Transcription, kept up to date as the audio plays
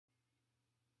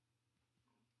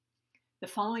The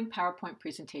following PowerPoint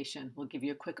presentation will give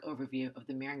you a quick overview of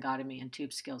the Myringotomy and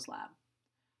Tube Skills Lab.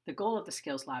 The goal of the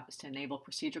Skills Lab is to enable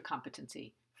procedure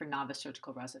competency for novice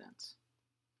surgical residents.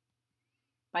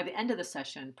 By the end of the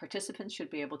session, participants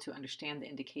should be able to understand the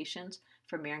indications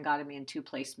for Myringotomy and tube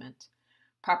placement,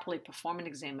 properly perform an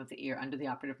exam of the ear under the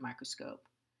operative microscope,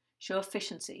 show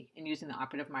efficiency in using the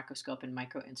operative microscope and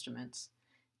microinstruments,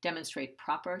 demonstrate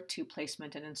proper tube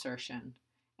placement and insertion,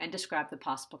 and describe the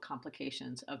possible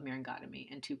complications of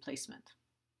Myringotomy and tube placement.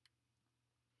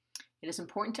 It is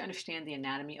important to understand the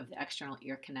anatomy of the external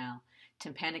ear canal,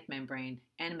 tympanic membrane,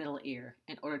 and middle ear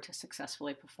in order to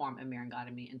successfully perform a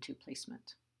Myringotomy and tube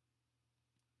placement.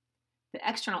 The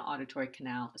external auditory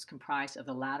canal is comprised of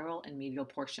the lateral and medial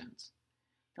portions.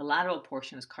 The lateral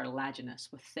portion is cartilaginous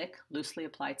with thick, loosely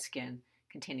applied skin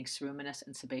containing ceruminous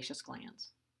and sebaceous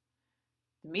glands.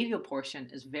 The medial portion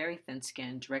is very thin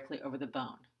skin directly over the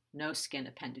bone, no skin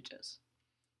appendages.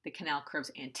 The canal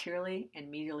curves anteriorly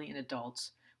and medially in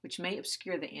adults, which may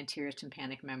obscure the anterior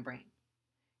tympanic membrane.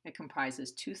 It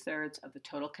comprises 2/3 of the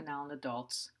total canal in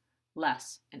adults,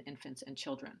 less in infants and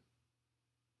children.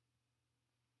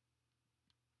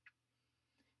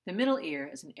 The middle ear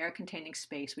is an air-containing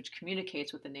space which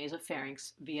communicates with the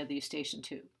nasopharynx via the eustachian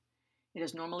tube. It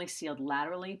is normally sealed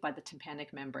laterally by the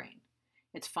tympanic membrane.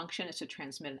 Its function is to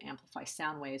transmit and amplify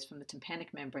sound waves from the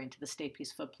tympanic membrane to the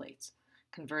stapes footplates,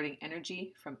 converting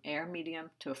energy from air medium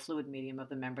to a fluid medium of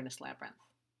the membranous labyrinth.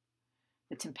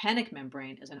 The tympanic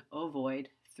membrane is an ovoid,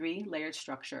 3-layered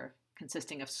structure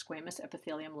consisting of squamous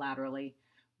epithelium laterally,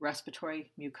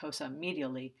 respiratory mucosa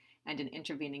medially, and an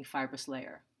intervening fibrous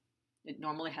layer. It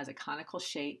normally has a conical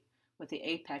shape with the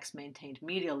apex maintained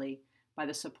medially by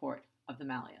the support of the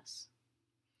malleus.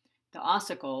 The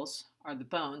ossicles are the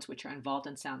bones which are involved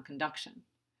in sound conduction.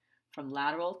 From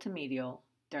lateral to medial,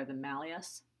 there are the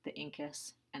malleus, the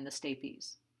incus, and the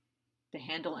stapes. The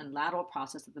handle and lateral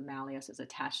process of the malleus is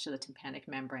attached to the tympanic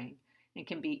membrane and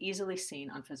can be easily seen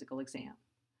on physical exam.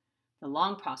 The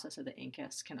long process of the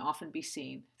incus can often be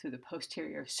seen through the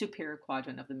posterior superior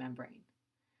quadrant of the membrane.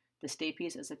 The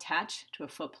stapes is attached to a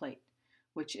footplate,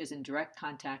 which is in direct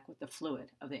contact with the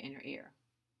fluid of the inner ear.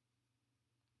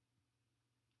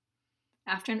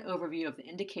 After an overview of the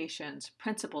indications,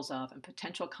 principles of, and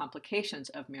potential complications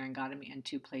of Myringotomy and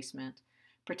tube placement,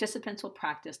 participants will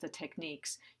practice the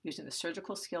techniques using the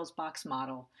surgical skills box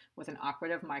model with an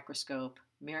operative microscope,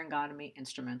 Myringotomy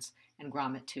instruments, and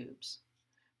grommet tubes.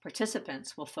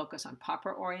 Participants will focus on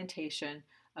proper orientation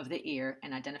of the ear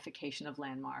and identification of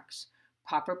landmarks,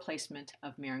 proper placement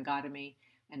of Myringotomy,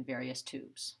 and various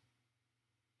tubes.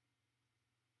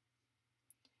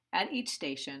 At each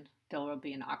station, there will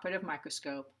be an operative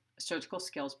microscope, a surgical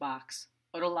skills box,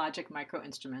 otologic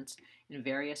microinstruments, and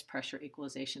various pressure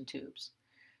equalization tubes.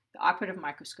 The operative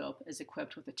microscope is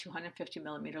equipped with a 250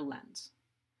 mm lens.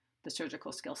 The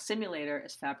surgical skill simulator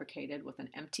is fabricated with an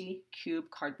empty cube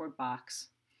cardboard box.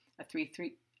 A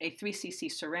 3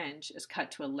 cc syringe is cut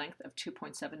to a length of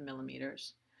 2.7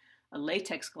 mm. A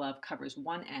latex glove covers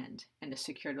one end and is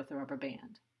secured with a rubber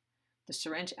band. The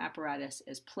syringe apparatus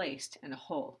is placed in a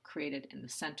hole created in the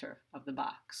center of the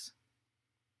box.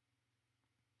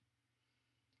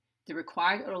 The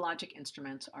required otologic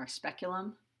instruments are a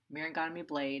speculum, Myringotomy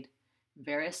blade,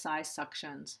 various size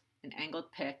suctions, an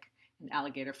angled pick, and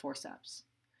alligator forceps.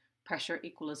 Pressure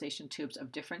equalization tubes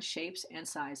of different shapes and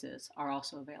sizes are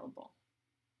also available.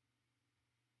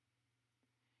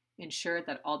 Ensure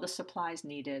that all the supplies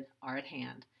needed are at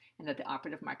hand and that the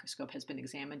operative microscope has been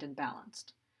examined and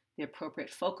balanced. The appropriate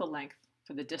focal length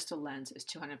for the distal lens is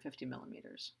 250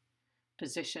 mm.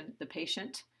 Position the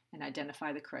patient and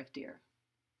identify the correct ear.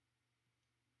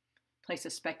 Place a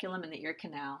speculum in the ear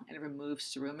canal and remove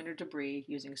cerumen or debris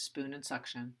using a spoon and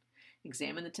suction.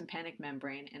 Examine the tympanic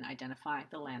membrane and identify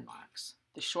the landmarks.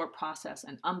 The short process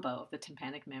and umbo of the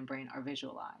tympanic membrane are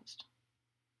visualized.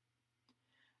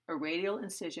 A radial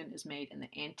incision is made in the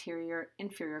anterior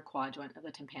inferior quadrant of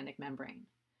the tympanic membrane.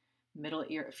 Middle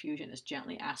ear effusion is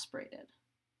gently aspirated.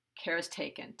 Care is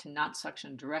taken to not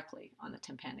suction directly on the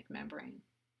tympanic membrane.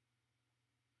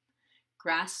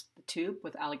 Grasp the tube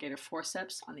with alligator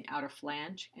forceps on the outer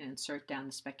flange and insert down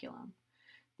the speculum.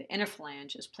 The inner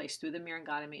flange is placed through the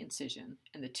Myringotomy incision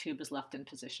and the tube is left in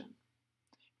position.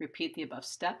 Repeat the above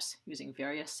steps using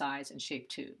various size and shape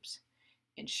tubes.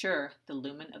 Ensure the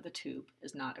lumen of the tube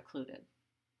is not occluded.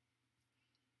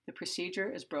 The procedure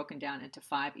is broken down into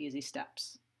 5 easy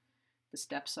steps. The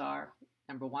steps are: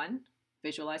 number 1,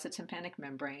 visualize the tympanic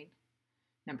membrane.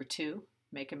 Number 2,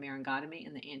 make a Myringotomy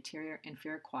in the anterior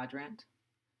inferior quadrant.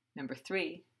 Number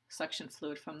 3, suction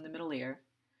fluid from the middle ear.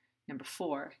 Number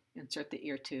 4, insert the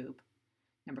ear tube.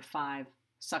 Number 5,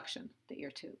 Suction the ear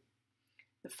tube.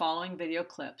 The following video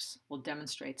clips will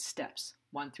demonstrate steps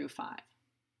 1 through 5.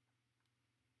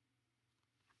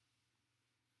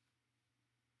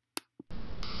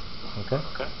 Okay.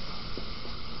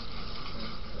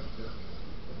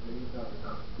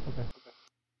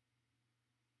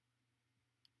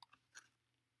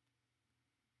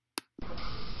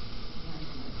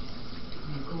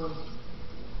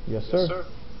 Yes, sir. Yes, sir.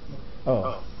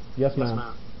 Oh, yes,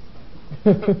 ma'am.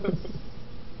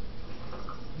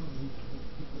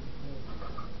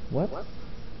 What?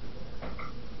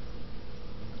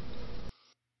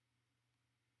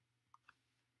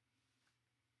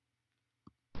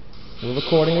 We're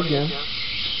recording again.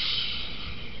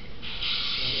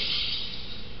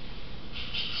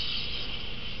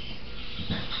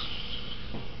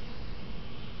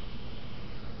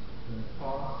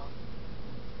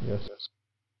 Yes.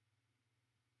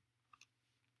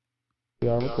 We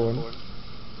are recording.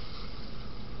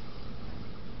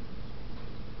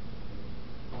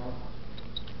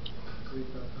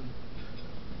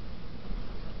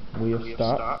 We have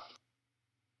stopped.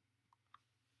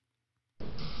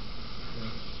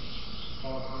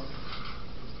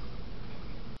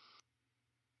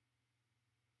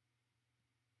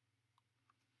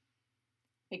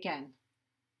 Again,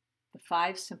 the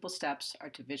 5 simple steps are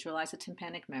to visualize the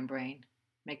tympanic membrane,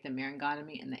 make the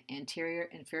myringotomy in the anterior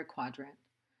inferior quadrant,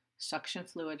 suction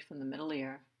fluid from the middle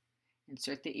ear,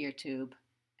 insert the ear tube,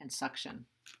 and suction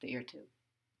the ear tube.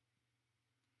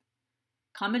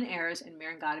 Common errors in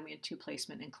myringotomy and tube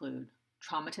placement include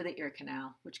trauma to the ear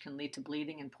canal, which can lead to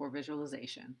bleeding and poor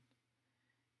visualization,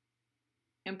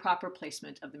 improper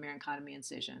placement of the myringotomy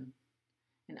incision.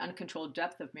 An uncontrolled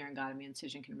depth of myringotomy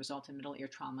incision can result in middle ear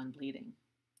trauma and bleeding.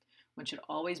 One should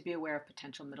always be aware of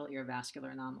potential middle ear vascular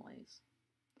anomalies.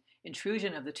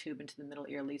 Intrusion of the tube into the middle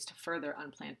ear leads to further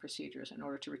unplanned procedures in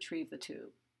order to retrieve the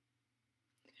tube.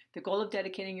 The goal of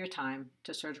dedicating your time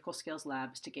to Surgical Skills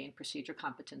Lab is to gain procedure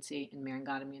competency in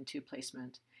myringotomy and tube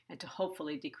placement and to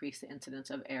hopefully decrease the incidence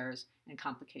of errors and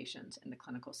complications in the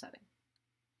clinical setting.